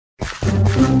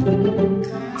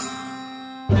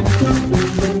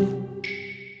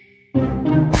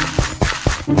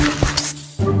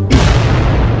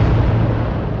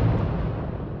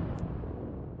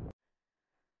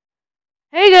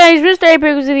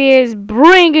Apex is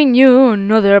bringing you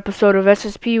another episode of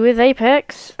SSP with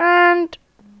Apex, and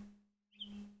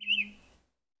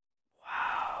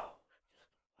wow.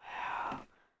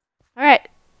 Alright,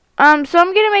 so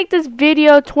I'm gonna make this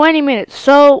video 20 minutes.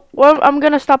 So I'm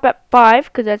gonna stop at 5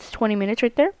 because that's 20 minutes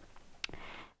right there.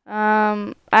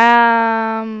 I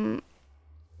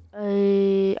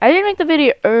didn't make the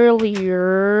video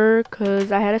earlier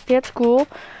because I had to stay at school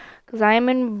because I am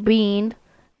in Bean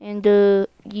and the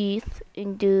youth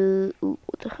in the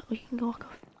what the hell? You can go walk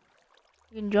off.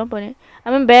 You can jump on it.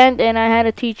 I'm in band and I had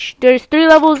to teach. There's 3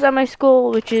 levels at my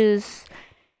school, which is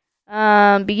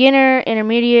beginner,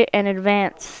 intermediate, and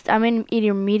advanced. I'm in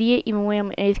intermediate even when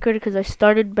I'm in 8th grade because I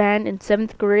started band in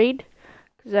 7th grade.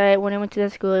 Because when I went to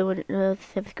that school, I went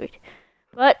 7th grade.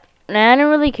 But I don't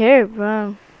really care,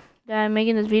 bro. That I'm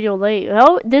making this video late.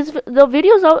 The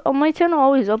videos on my channel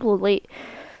always upload late.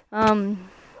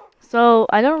 So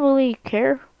I don't really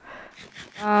care.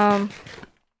 Yeah.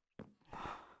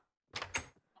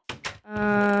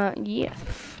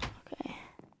 Okay.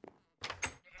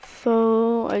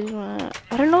 So I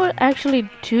don't know what to actually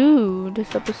do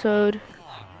this episode.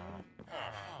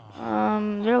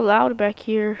 They're loud back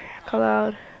here. How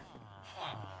loud?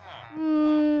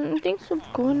 I think so.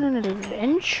 Going on an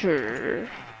adventure.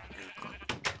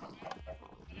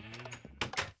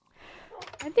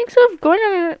 I think so. Going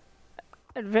on an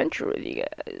adventure with you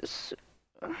guys.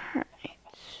 Alright.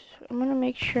 I'm gonna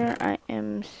make sure I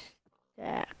am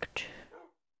stacked.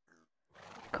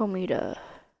 Comida.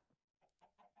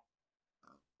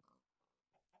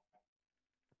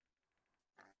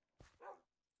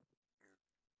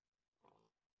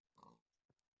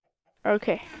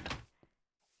 Okay.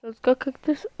 Let's go cook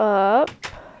this up.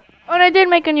 Oh, and I did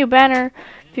make a new banner.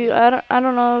 I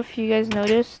don't know if you guys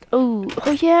noticed. Oh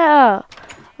yeah.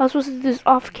 I was supposed to do this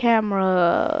off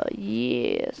camera.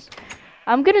 Yes.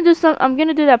 I'm gonna do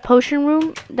that potion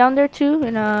room down there too,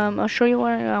 and I'll show you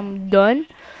when I'm done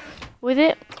with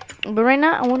it. But right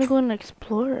now I wanna go and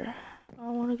explore.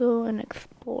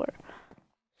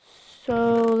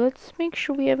 So let's make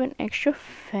sure we have an extra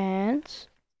fence.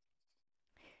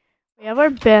 We have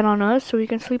our bed on us so we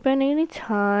can sleep at any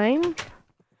time.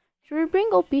 Should we bring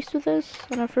Old Beast with us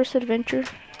on our first adventure?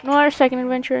 No, our second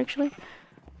adventure actually.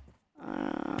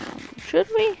 Should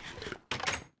we?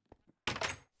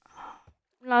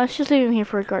 No, let's just leave him here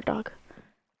for a guard dog.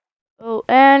 Oh,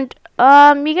 and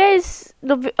you guys,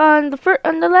 on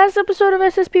the last episode of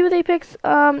SSP with Apex,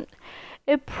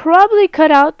 it probably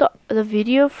cut out the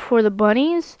video for the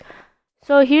bunnies.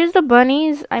 So here's the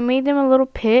bunnies. I made them a little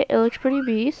pit. It looks pretty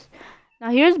beast. Now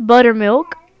here's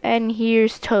Buttermilk, and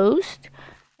here's Toast,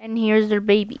 and here's their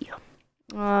baby.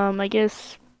 I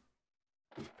guess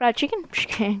fried chicken. Just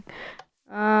kidding.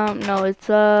 No, it's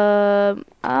I'm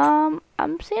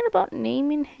saying about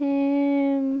naming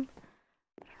him.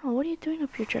 I don't know. What are you doing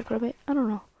up here, JackRabbit? I don't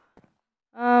know.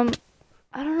 I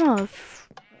don't know if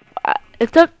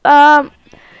it's up. I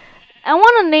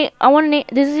want to name.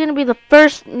 This is gonna be the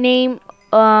first name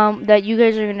that you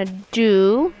guys are gonna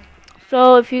do.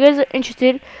 So if you guys are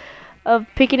interested of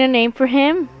picking a name for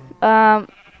him,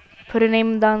 put a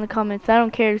name down in the comments. I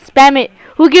don't care. Spam it.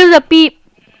 Who gives a beep?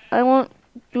 I won't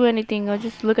do anything. I'll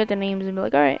just look at the names and be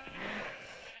like, alright.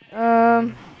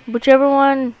 Whichever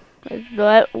one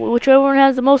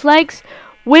has the most likes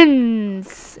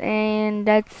wins. And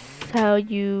that's how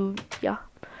you, yeah.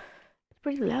 It's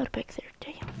pretty loud back there.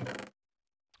 Damn.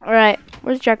 Alright,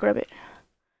 where's JackRabbit?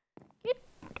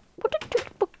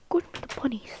 Go with the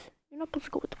bunnies. You're not supposed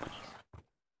to go with the bunnies.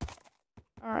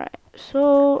 Alright,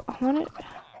 so I want it.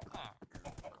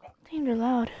 Damn, they're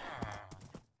loud.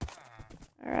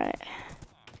 Alright.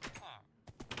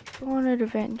 Go on an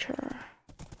adventure.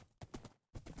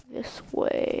 This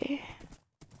way.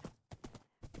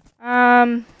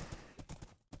 Oh,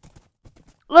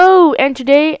 and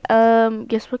today,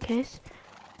 guess what, guys?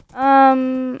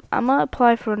 I'm gonna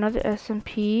apply for another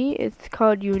SMP. It's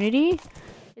called Unity.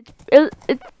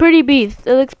 It's pretty beast.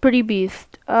 It looks pretty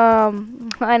beast. I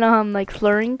know I'm like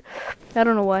slurring. I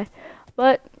don't know why,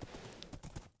 but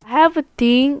I have a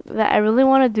thing that I really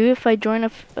want to do if I join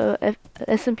a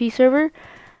SMP server.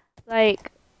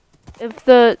 Like, if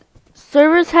the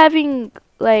server's having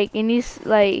like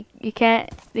they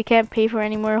can't pay for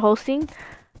any more hosting.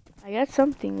 I got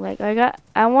something like I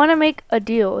want to make a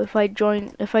deal if I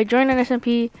join an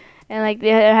SMP and like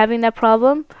they're having that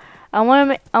problem. I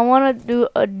want to do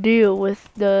a deal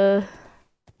with the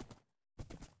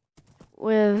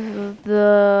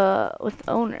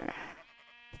owner.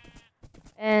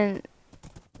 And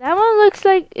that one looks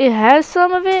like it has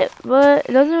some of it, but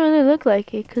it doesn't really look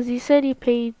like it because he said he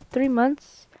paid 3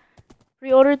 months,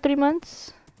 pre-ordered 3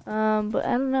 months. But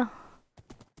I don't know.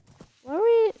 Why are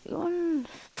we going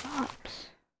stops?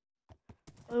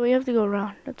 Oh, we have to go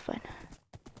around. That's fine.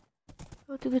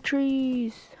 Go to the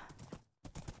trees.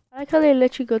 I like how they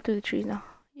let you go to the trees now.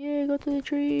 Yeah, go to the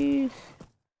trees.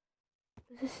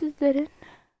 This is dead end.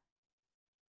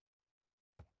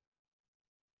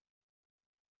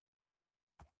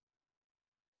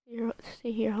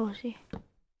 Stay here, Hoshi.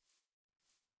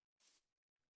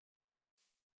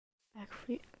 Back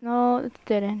free. No, it's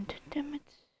dead end. Damn it.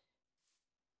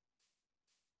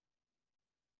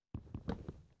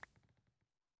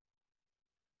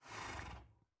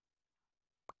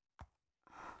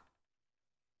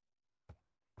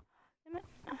 Damn it.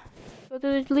 Go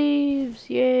to the leaves.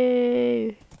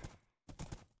 Yay.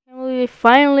 Can't believe they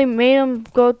finally made him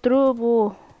go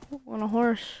through on a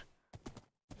horse.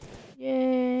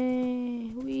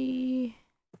 Yay. Wee.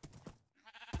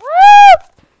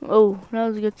 Oh, that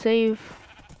was a good save.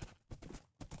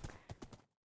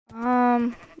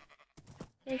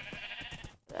 Take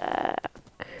back.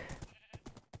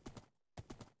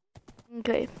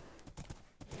 Okay.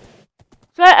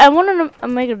 So I wanted to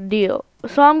make a deal.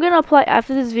 So I'm gonna apply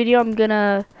after this video. I'm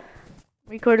gonna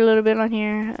record a little bit on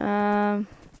here. On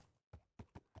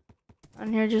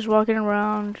here, just walking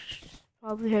around.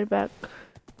 Probably head back.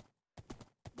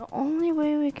 The only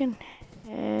way we can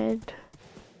head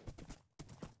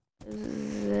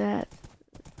is that.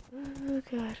 Oh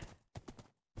god.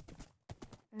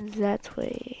 Is that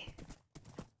way.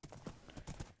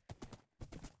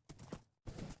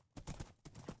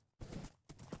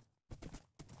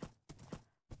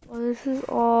 Well, this is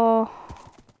all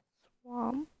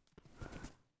swamp.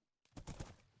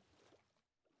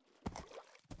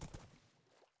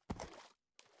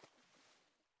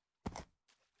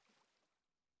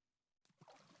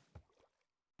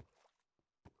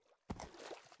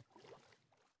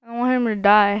 I don't want him to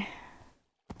die.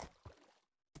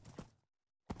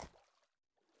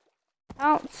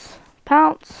 Pounce!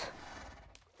 Pounce!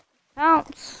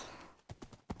 Pounce!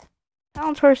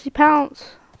 Pounce, horsey,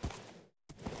 pounce!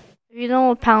 If you don't know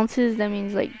what pounce is, that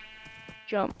means like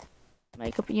jump.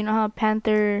 Like, you know how a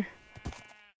panther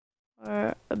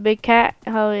or a big cat,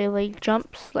 how it like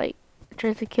jumps, like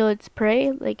tries to kill its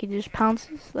prey, like it just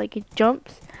pounces, like it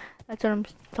jumps. That's what I'm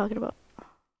talking about.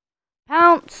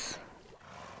 Pounce!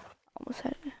 Almost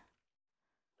had it.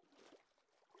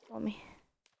 Follow me.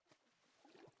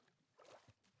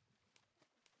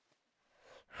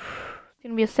 It's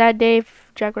gonna be a sad day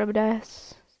if JackRabbit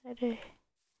dies. Sad day.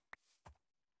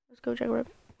 Let's go, JackRabbit.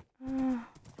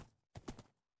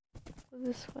 Go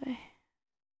this way.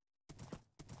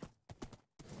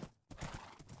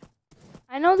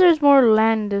 I know there's more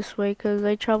land this way because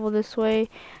I traveled this way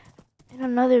in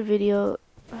another video.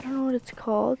 I don't know what it's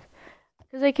called.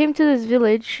 Because I came to this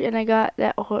village and I got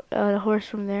that horse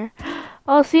from there.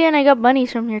 Oh, see, and I got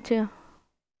bunnies from here too.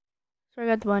 So I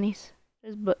got the bunnies.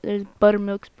 There's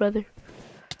Buttermilk's brother.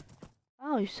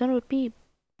 Oh, you son of a peep.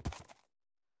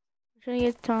 I'm trying to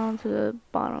get down to the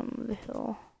bottom of the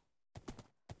hill.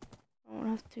 I don't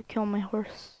have to kill my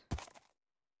horse.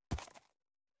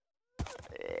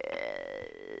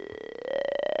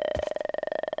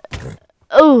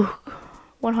 Oh,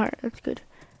 one heart. That's good.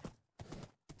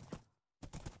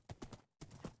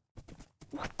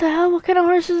 What the hell? What kind of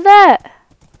horse is that?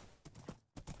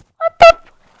 What the?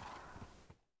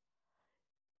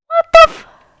 What the?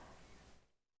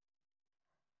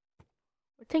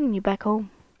 We're taking you back home.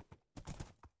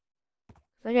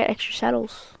 I got extra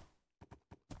saddles.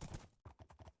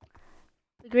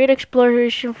 The great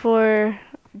exploration for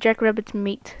JackRabbit's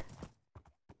mate.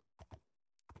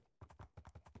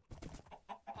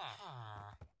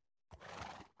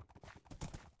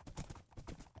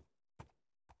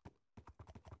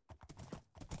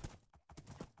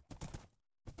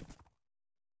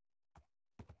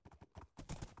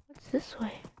 What's this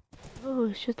way? Oh,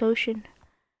 it's just ocean.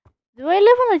 Do I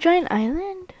live on a giant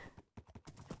island?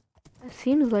 That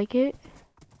seems like it.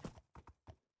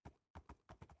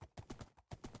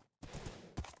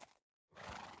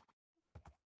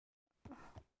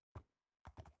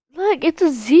 Look, it's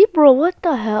a zebra. What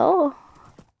the hell?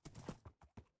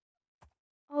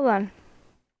 Hold on.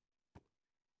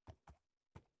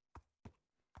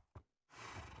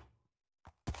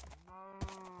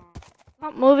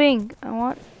 Not moving. I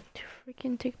want to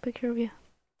freaking take a picture of you.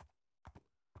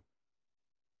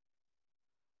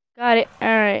 Got it.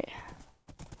 Alright.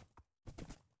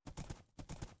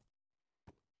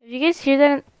 If you guys hear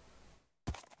that...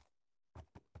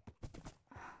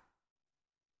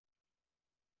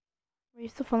 Are you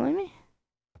still following me?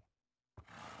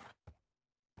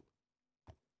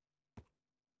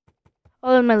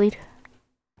 Oh, in my lead.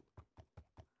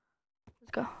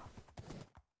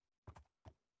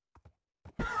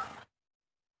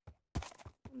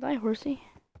 Was I horsey?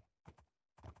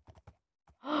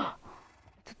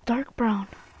 It's a dark brown.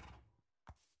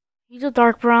 He's a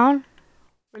dark brown.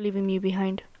 We're leaving you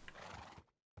behind.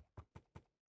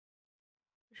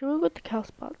 Should we go with the cow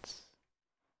spots?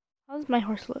 How does my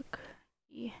horse look?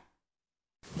 Yeah.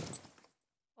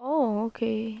 Oh,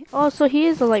 okay. Oh, so he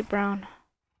is a light brown.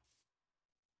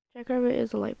 JackRabbit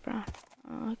is a light brown.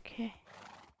 Okay.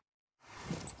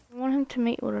 I want him to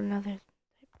mate with another.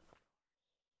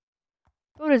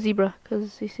 Go to zebra,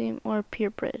 because they seem, or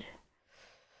purebred.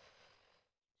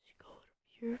 Should go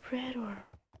to purebred or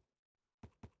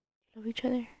love each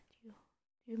other? Do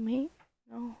you mate?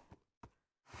 No.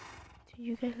 Do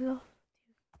you guys love?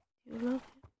 Do you love?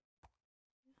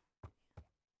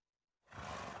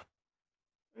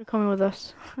 You're coming with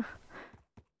us.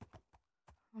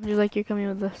 You like you're coming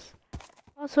with us.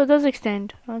 Oh, so it does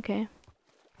extend. Okay.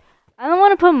 I don't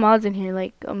want to put mods in here,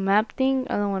 like a map thing.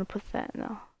 I don't want to put that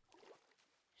now.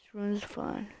 Just ruins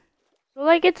fun. So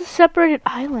like it's a separated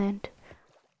island.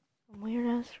 Weird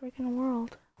ass freaking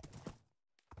world.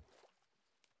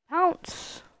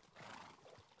 Pounce.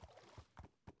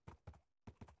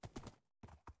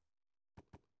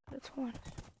 That's one.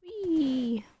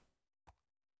 Whee.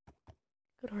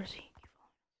 Good horsey.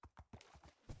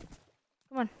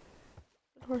 Come on.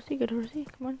 Good horsey, good horsey.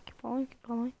 Come on, keep following, keep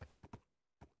following.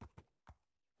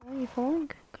 Are you following?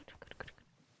 Good, good, good, good.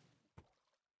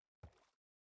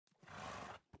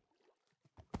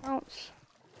 Bounce.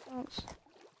 Bounce.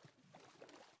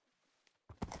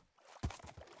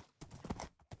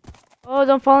 Oh,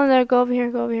 don't fall in there. Go over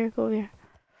here, go over here, go over here.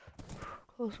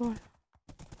 Close one.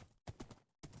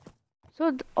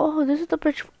 So, oh, this is the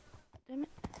bridge. Damn it.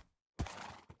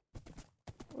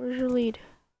 Where's your lead?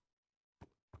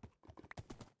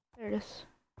 There it is.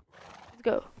 Let's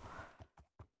go.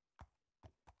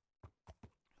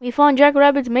 We found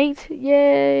JackRabbit's mate.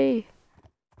 Yay!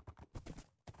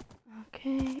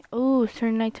 Okay. Oh, it's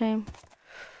turning nighttime.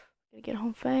 Gotta get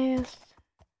home fast.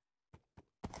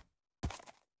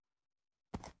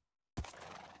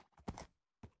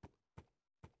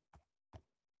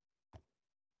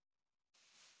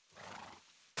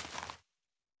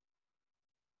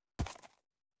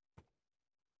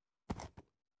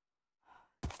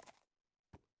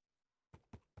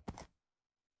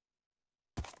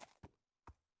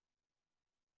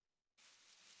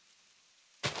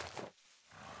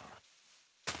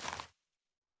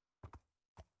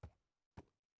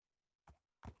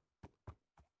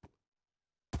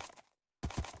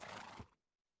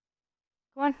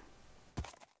 Come on.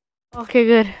 Okay,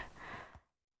 good.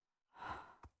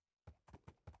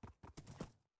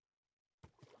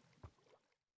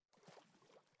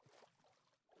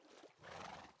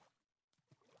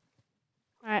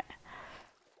 Alright.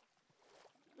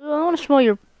 I want to smell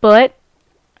your butt.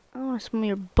 I want to smell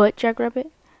your butt, JackRabbit.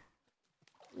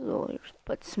 Oh, your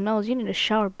butt smells. You need a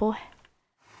shower, boy.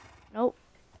 Nope.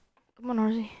 Come on,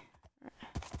 horsey.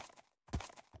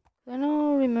 I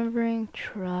know, remembering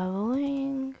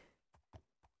traveling.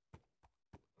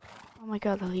 Oh my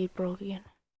god, the lead broke again.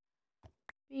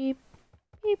 Beep,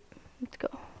 beep. Let's go.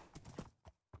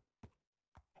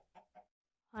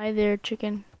 Hi there,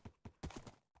 chicken.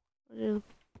 We're just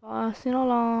passing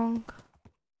along.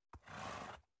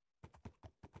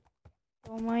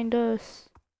 Don't mind us.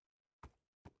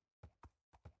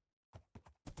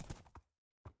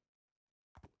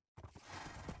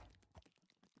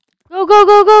 Go, go,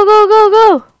 go, go, go,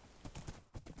 go,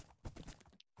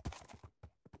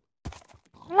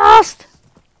 go! Lost!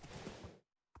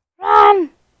 Run!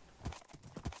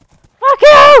 Fuck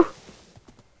you!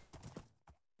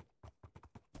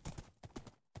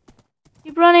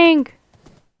 Keep running!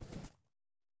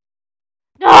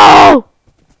 No!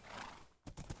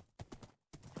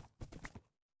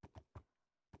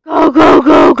 Go, go,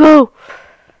 go, go!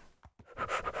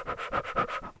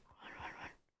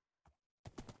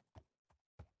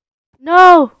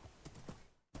 No!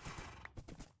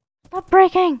 Stop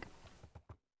breaking!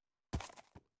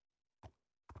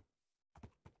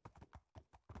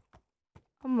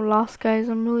 I'm lost, guys.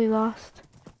 I'm really lost.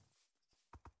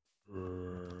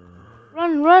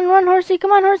 Run, run, run, horsey!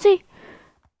 Come on, horsey!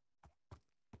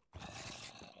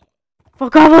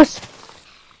 Fuck off us!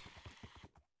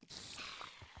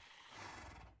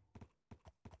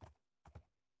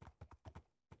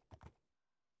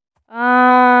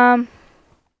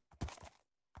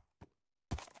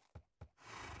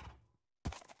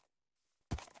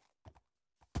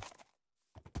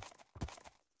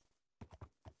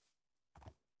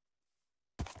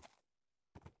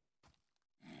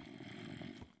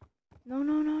 No,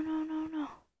 no, no, no, no, no.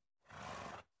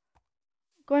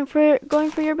 Going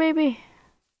for your baby.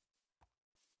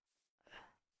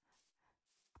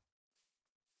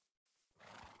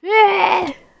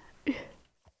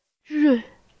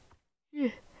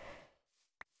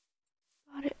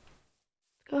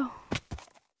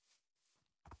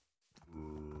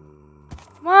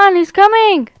 Come on, he's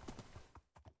coming!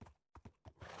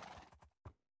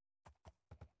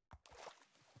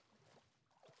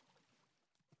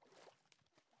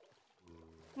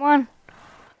 Come on.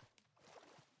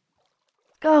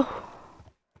 Go.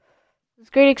 This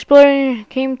great explorer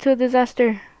came to a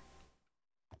disaster.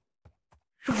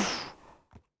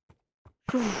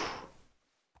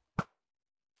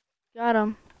 Got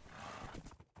him.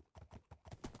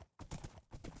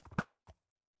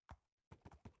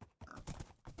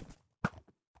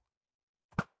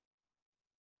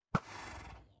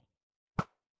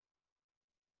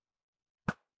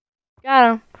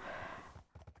 Got him.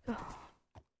 Go.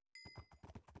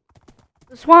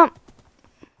 The swamp.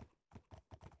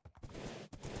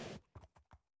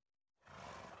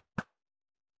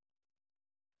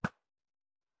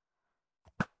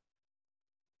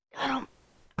 Got him.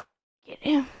 Get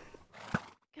him.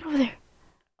 Get over there.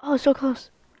 Oh, so close.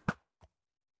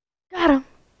 Got him.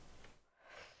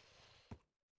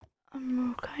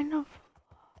 I'm kind of...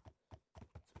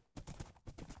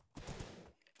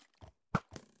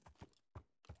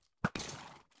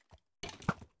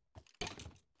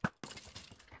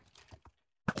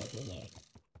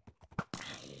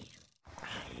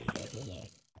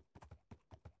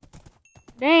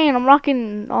 Dang, I'm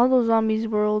rocking all those zombies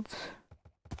worlds.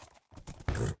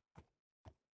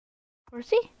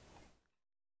 Where's he?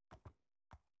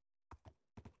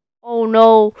 Oh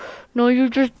no. No, you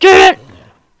just did it!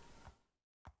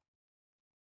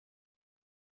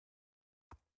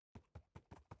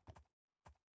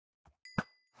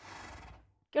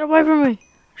 Get away from me.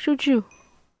 Shoot you.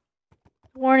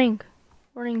 Warning.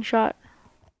 Warning shot.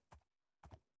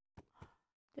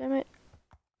 Damn it.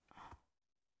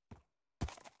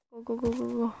 Go, go, go, go,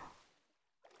 go.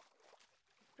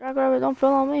 JackRabbit, don't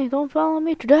follow me. Don't follow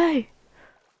me today.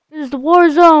 This is the war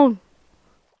zone.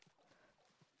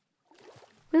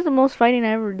 This is the most fighting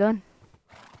I've ever done.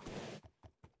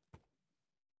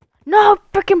 No,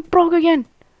 freaking broke again.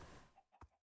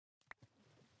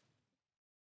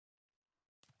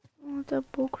 What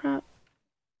that bullcrap?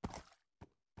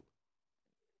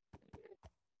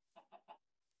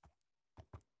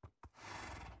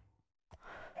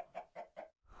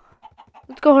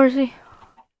 Let's go, horsey.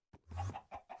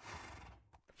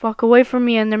 Fuck away from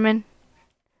me, Enderman.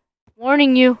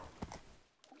 Warning you.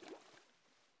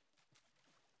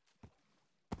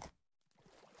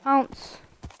 Pounce.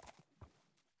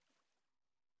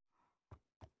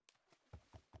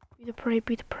 Be the prey,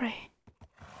 be the prey.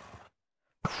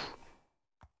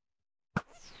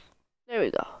 There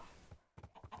we go.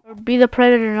 Or be the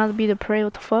predator, not be the prey.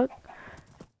 What the fuck?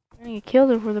 I'm gonna get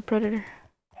killed for the predator.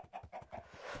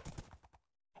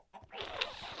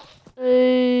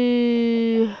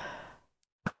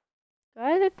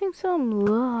 Guys, I think so. I'm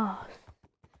lost.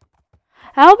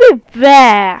 I'll be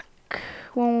back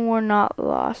when we're not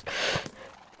lost.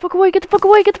 Fuck away! Get the fuck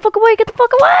away! Get the fuck away! Get the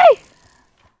fuck away!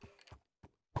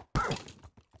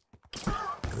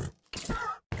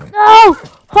 No!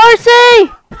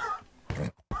 Horsey!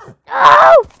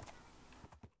 No!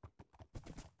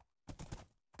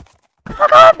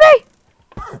 Fuck off me!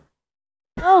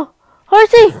 No!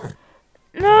 Horsey!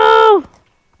 No!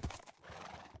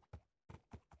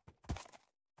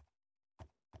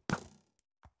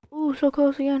 Ooh, so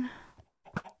close again.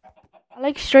 I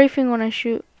like strafing when I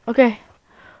shoot. Okay.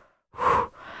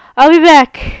 I'll be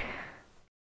back.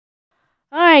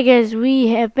 Alright guys, we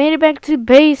have made it back to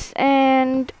base,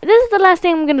 and this is the last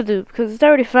thing I'm gonna do because it's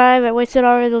already 5. I wasted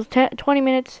already those 20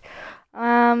 minutes.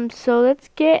 So let's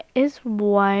get his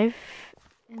wife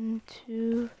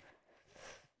into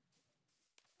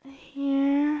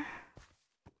here.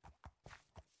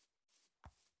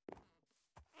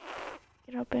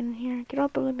 Get up in here. Get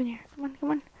up in here. Come on,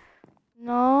 come on.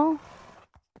 No.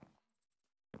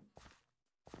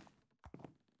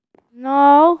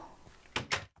 No.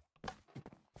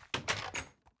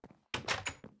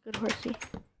 Good horsey.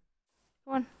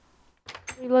 Come on.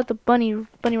 We let the bunny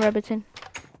rabbits in.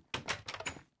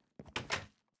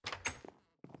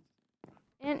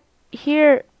 In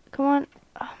here. Come on.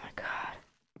 Oh my god.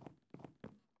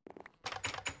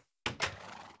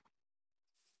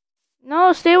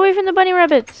 No, stay away from the bunny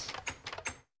rabbits.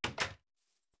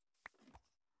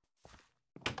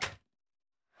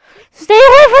 Stay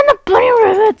away from the bunny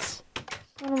rabbits.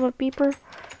 Son of a beeper.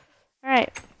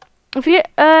 Alright. If you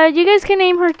you guys can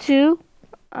name her too.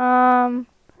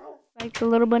 Like the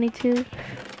little bunny too.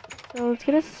 So let's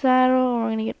get a saddle. We're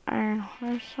gonna get iron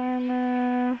horse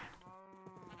armor.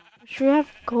 Should we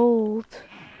have gold?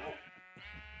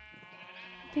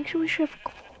 I think we should have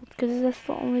gold because that's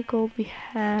the only gold we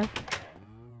have.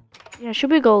 Yeah, it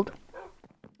should be gold.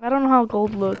 I don't know how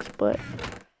gold looks, but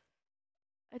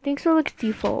think so, like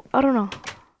default. I don't know.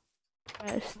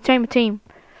 It's time to tame.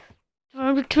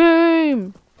 Time to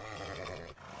tame.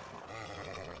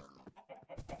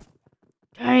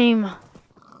 Tame.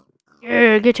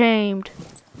 Yeah, get tamed.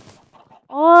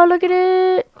 Oh, look at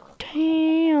it.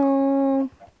 Damn.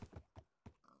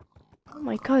 Oh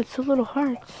my god, so little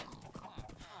hearts.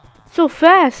 So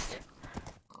fast.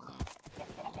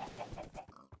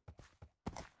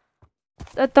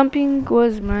 That thumping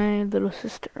was my little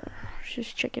sister.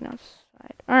 She's checking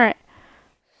outside. Alright.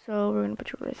 So we're gonna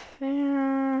put you right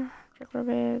there.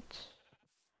 JackRabbit.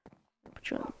 Put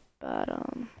you on the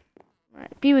bottom.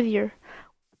 Alright. Be with your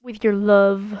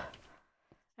love.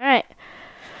 Alright.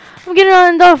 I'm getting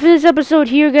on off this episode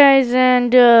here, guys,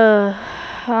 and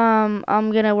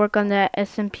I'm gonna work on that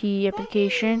SMP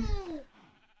application.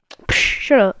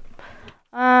 Shut up.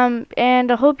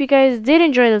 And I hope you guys did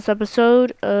enjoy this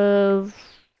episode of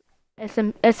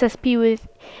SSP with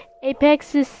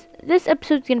Apex. This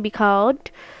episode's gonna be called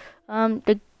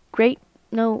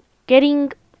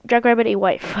getting JackRabbit a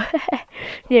wife.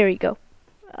 There we go.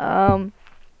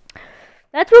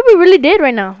 That's what we really did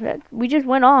right now. We just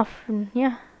went off, and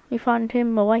yeah, we found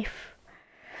him a wife.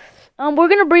 We're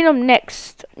gonna bring him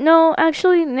next. No,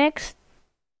 actually, next.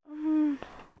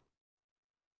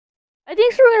 I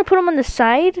think so. We're gonna put him on the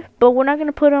side, but we're not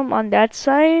gonna put him on that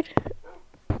side.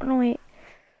 Oh, no, wait.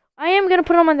 I am gonna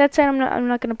put him on that side. I'm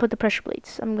not gonna put the pressure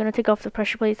plates. I'm gonna take off the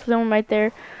pressure plates. Put them right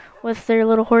there with their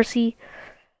little horsey.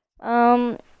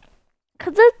 Cause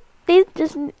they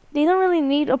don't really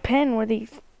need a pen where they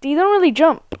don't really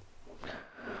jump.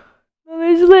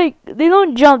 It's like they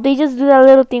don't jump. They just do that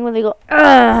little thing when they go.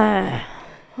 Yeah,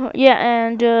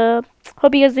 and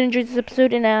hope you guys did enjoy this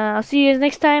episode, and I'll see you guys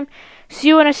next time. See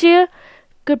you when I see you.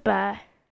 Goodbye.